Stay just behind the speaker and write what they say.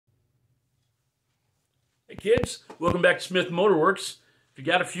kids, welcome back to Smith Motorworks. If you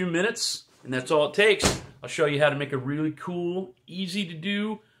got a few minutes, and that's all it takes, I'll show you how to make a really cool, easy to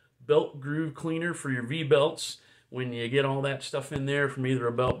do belt groove cleaner for your V-belts. When you get all that stuff in there from either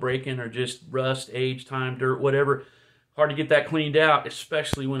a belt breaking or just rust, age, time, dirt, whatever, hard to get that cleaned out,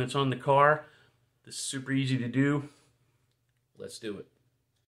 especially when it's on the car. This is super easy to do. Let's do it.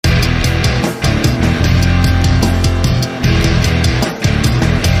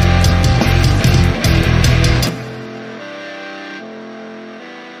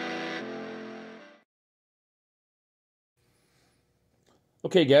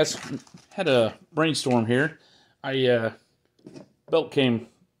 Okay guys, had a brainstorm here. Belt came,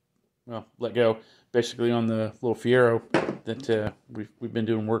 well, let go, basically on the little Fiero that we've been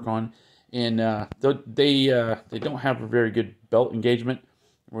doing work on, and they don't have a very good belt engagement.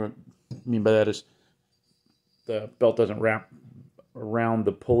 What I mean by that is the belt doesn't wrap around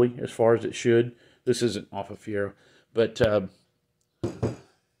the pulley as far as it should. This isn't off of Fiero, but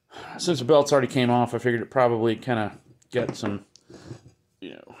since the belt's already came off, I figured it probably kind of got some,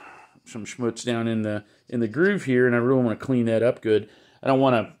 some schmutz down in the groove here, and I really want to clean that up good. I don't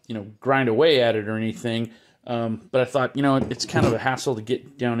want to, grind away at it or anything, but I thought, it's kind of a hassle to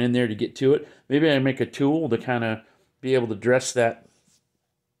get down in there to get to it. Maybe I make a tool to kind of be able to dress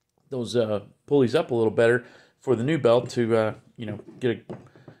those pulleys up a little better for the new belt to, get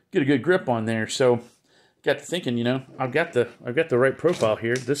a good grip on there. So got to thinking, I've got the right profile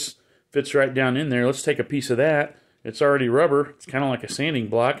here. This fits right down in there. Let's take a piece of that. It's already rubber. It's kind of like a sanding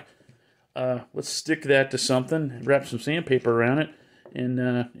block. Let's stick that to something, wrap some sandpaper around it,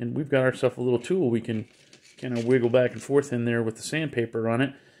 and we've got ourselves a little tool we can kind of wiggle back and forth in there with the sandpaper on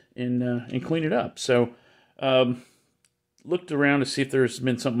it and clean it up. So looked around to see if there's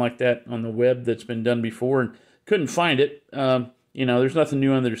been something like that on the web that's been done before and couldn't find it. There's nothing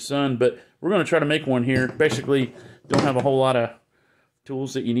new under the sun, but we're going to try to make one here. Basically, don't have a whole lot of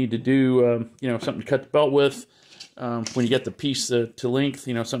tools that you need to do, something to cut the belt with. When you get the piece to length,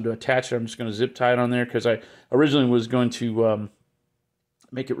 something to attach it, I'm just going to zip tie it on there because I originally was going to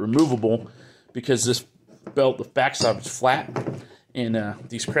make it removable because this belt, the backside is flat, and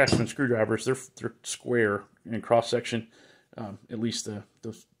these Craftsman screwdrivers, they're square in cross section, at least the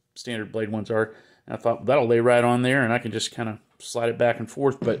standard blade ones are. And I thought that'll lay right on there, and I can just kind of slide it back and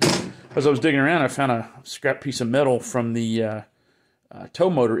forth. But as I was digging around, I found a scrap piece of metal from the tow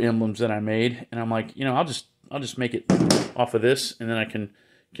motor emblems that I made, and I'm like, I'll just make it off of this, and then I can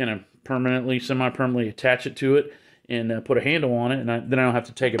kind of semi-permanently attach it to it and put a handle on it, and then I don't have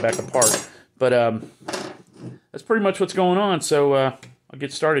to take it back apart. But that's pretty much what's going on, so I'll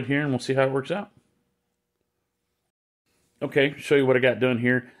get started here, and we'll see how it works out. Okay, show you what I got done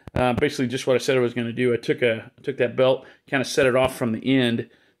here. Basically just what I said I was going to do. I took that belt, kind of set it off from the end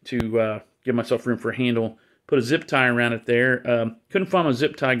to give myself room for a handle, put a zip tie around it there. Couldn't find a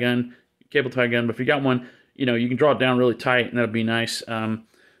zip tie gun, cable tie gun, but if you got one, you can draw it down really tight, and that'll be nice.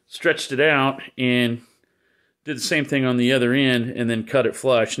 Stretched it out and did the same thing on the other end, and then cut it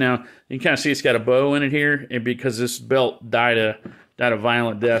flush. Now you can kind of see it's got a bow in it here, and because this belt died a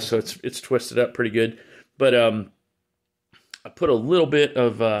violent death, so it's twisted up pretty good. But I put a little bit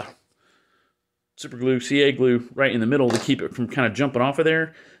of super glue, CA glue, right in the middle to keep it from kind of jumping off of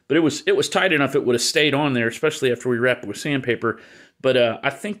there. But it was tight enough it would have stayed on there, especially after we wrapped it with sandpaper. But I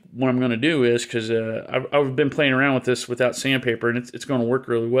think what I'm going to do is, because I've been playing around with this without sandpaper, and it's going to work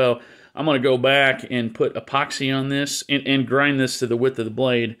really well, I'm going to go back and put epoxy on this and grind this to the width of the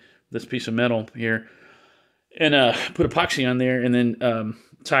blade, this piece of metal here, and put epoxy on there, and then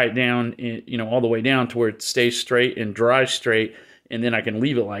tie it down, all the way down to where it stays straight and dries straight, and then I can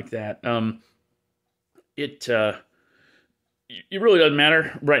leave it like that. It really doesn't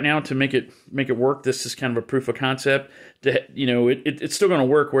matter right now to make it work. This is kind of a proof of concept. It's still going to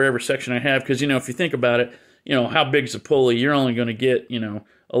work wherever section I have, because if you think about it, how big's a pulley? You're only going to get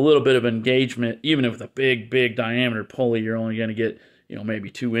a little bit of engagement. Even with a big diameter pulley, you're only going to get maybe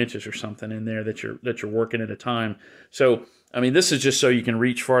 2 inches or something in there that you're working at a time. So I mean, this is just so you can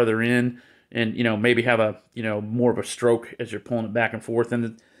reach farther in and maybe have a more of a stroke as you're pulling it back and forth.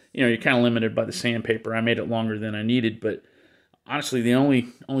 And you're kind of limited by the sandpaper. I made it longer than I needed, but honestly, the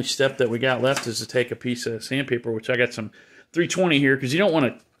only step that we got left is to take a piece of sandpaper, which I got some 320 here, because you don't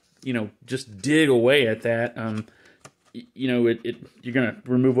want to, just dig away at that. You're going to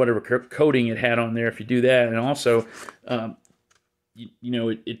remove whatever coating it had on there if you do that, and also,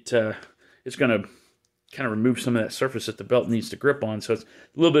 it's going to kind of remove some of that surface that the belt needs to grip on. So it's a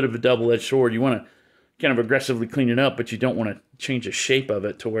little bit of a double-edged sword. You want to kind of aggressively clean it up, but you don't want to change the shape of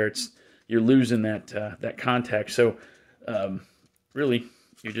it to where you're losing that contact. So really,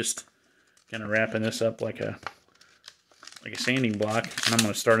 you're just kind of wrapping this up like a sanding block, and I'm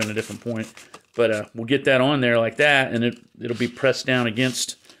going to start in a different point. But we'll get that on there like that, and it'll be pressed down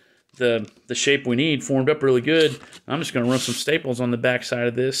against the shape we need, formed up really good. I'm just going to run some staples on the back side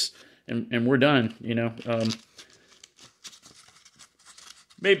of this, and we're done. You know,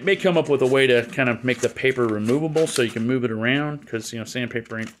 may come up with a way to kind of make the paper removable so you can move it around, because, you know,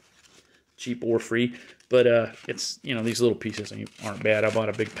 sandpaper ain't cheap or free. But it's, you know, these little pieces aren't bad. I bought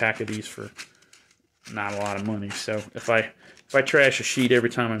a big pack of these for not a lot of money. So if I trash a sheet every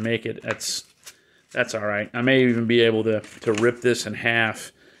time I make it, that's all right. I may even be able to rip this in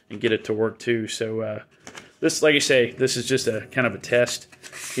half and get it to work too. So this, like I say, this is just a kind of a test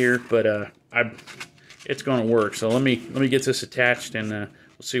here, but it's going to work. So let me get this attached, and we'll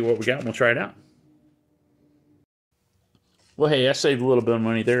see what we got, and we'll try it out. Well, hey, I saved a little bit of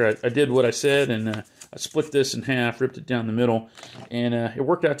money there. I did what I said, and I split this in half, ripped it down the middle, and it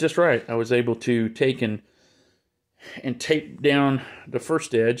worked out just right. I was able to take and tape down the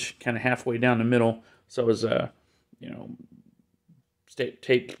first edge, kind of halfway down the middle. So it was, you know,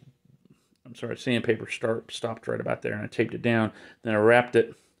 sandpaper stopped right about there, and I taped it down. Then I wrapped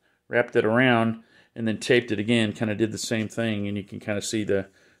it around, and then taped it again. Kind of did the same thing, and you can kind of see the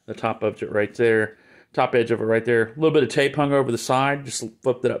top of it right there. Top edge of it right there. A little bit of tape hung over the side. Just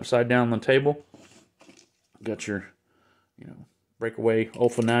flipped it upside down on the table. Got your, you know, breakaway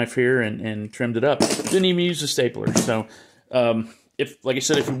Olfa knife here, and trimmed it up. Didn't even use a stapler. So, like I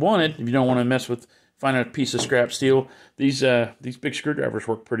said, if you don't want to mess with finding a piece of scrap steel, these big screwdrivers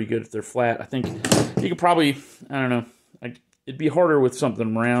work pretty good if they're flat. I think you could probably, I don't know, it'd be harder with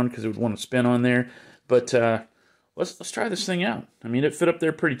something round because it would want to spin on there. But let's try this thing out. I mean, it fit up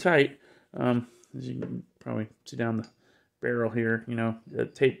there pretty tight. As you can probably see down the barrel here, you know, the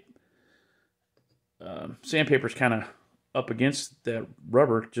tape, sandpaper's kind of up against that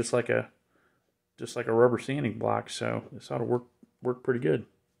rubber, just like a rubber sanding block. So this ought to work pretty good.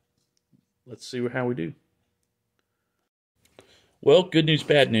 Let's see how we do. Well, good news,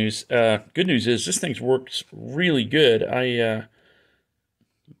 bad news. Good news is this thing works really good. I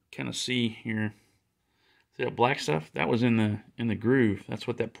kind of see here. See that black stuff? That was in the groove. That's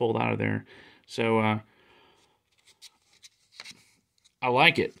what that pulled out of there. So I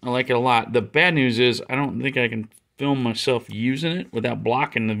like it. I like it a lot. The bad news is I don't think I can film myself using it without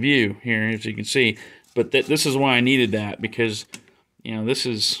blocking the view here, as you can see. But this is why I needed that, because, you know, this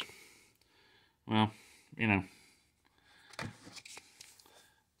is, well, you know,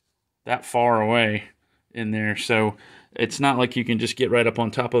 that far away in there. So it's not like you can just get right up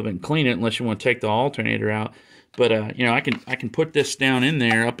on top of it and clean it unless you want to take the alternator out. But you know, I can put this down in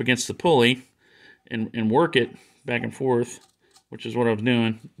there up against the pulley and work it back and forth, which is what I was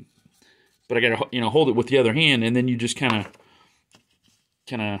doing. But I got to, you know, hold it with the other hand, and then you just kind of,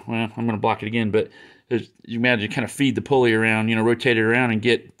 well, I'm going to block it again, but you imagine, kind of feed the pulley around, you know, rotate it around and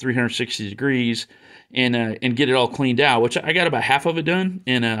get 360 degrees and get it all cleaned out, which I got about half of it done,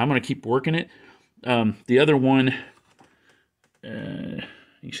 and I'm going to keep working it. The other one,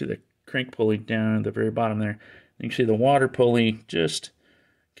 you see the crank pulley down at the very bottom there. You can see the water pulley just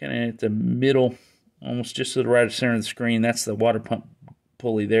kind of at the middle, almost just to the right of center of the screen. That's the water pump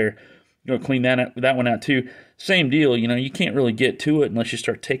pulley there. You're going to clean that one out too. Same deal, you know, you can't really get to it unless you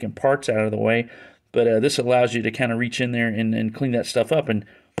start taking parts out of the way. But this allows you to kind of reach in there and clean that stuff up. And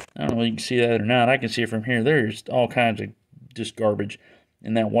I don't know if you can see that or not. I can see it from here. There's all kinds of just garbage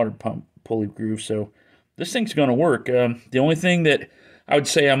in that water pump pulley groove. So this thing's going to work. The only thing that I would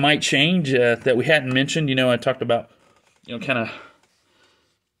say I might change that we hadn't mentioned, you know, I talked about, you know, kind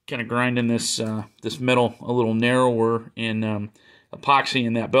of grinding this this metal a little narrower and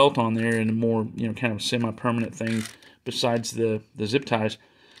epoxying that belt on there in a more, you know, kind of semi-permanent thing besides the zip ties,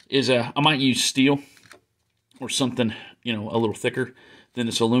 is I might use steel or something, you know, a little thicker than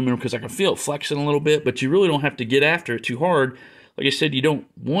this aluminum, because I can feel it flexing a little bit, but you really don't have to get after it too hard. Like I said, you don't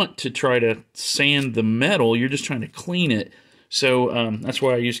want to try to sand the metal, you're just trying to clean it. So that's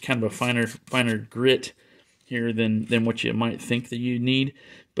why I use kind of a finer grit here than what you might think that you need.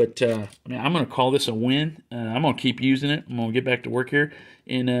 But I mean, I'm going to call this a win. I'm going to keep using it. I'm going to get back to work here,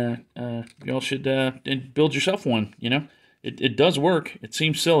 and y'all should build yourself one. You know, it does work. It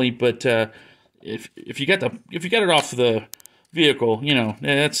seems silly, but if you got it off the vehicle, you know,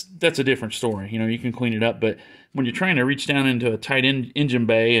 that's a different story. You know, you can clean it up, but when you're trying to reach down into a tight engine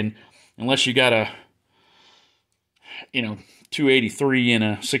bay, and unless you got a, you know, 283 in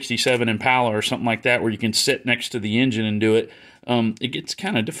a 67 Impala or something like that, where you can sit next to the engine and do it, it gets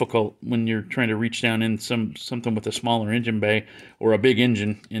kind of difficult when you're trying to reach down in something with a smaller engine bay or a big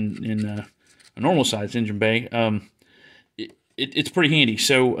engine in a normal size engine bay. It's pretty handy.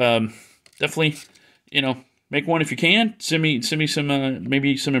 So definitely, make one if you can. Send me some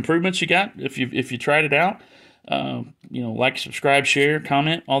maybe some improvements you got if you tried it out. Like, subscribe, share,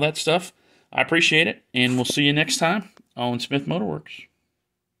 comment, all that stuff. I appreciate it, and we'll see you next time on Smith Motorworks.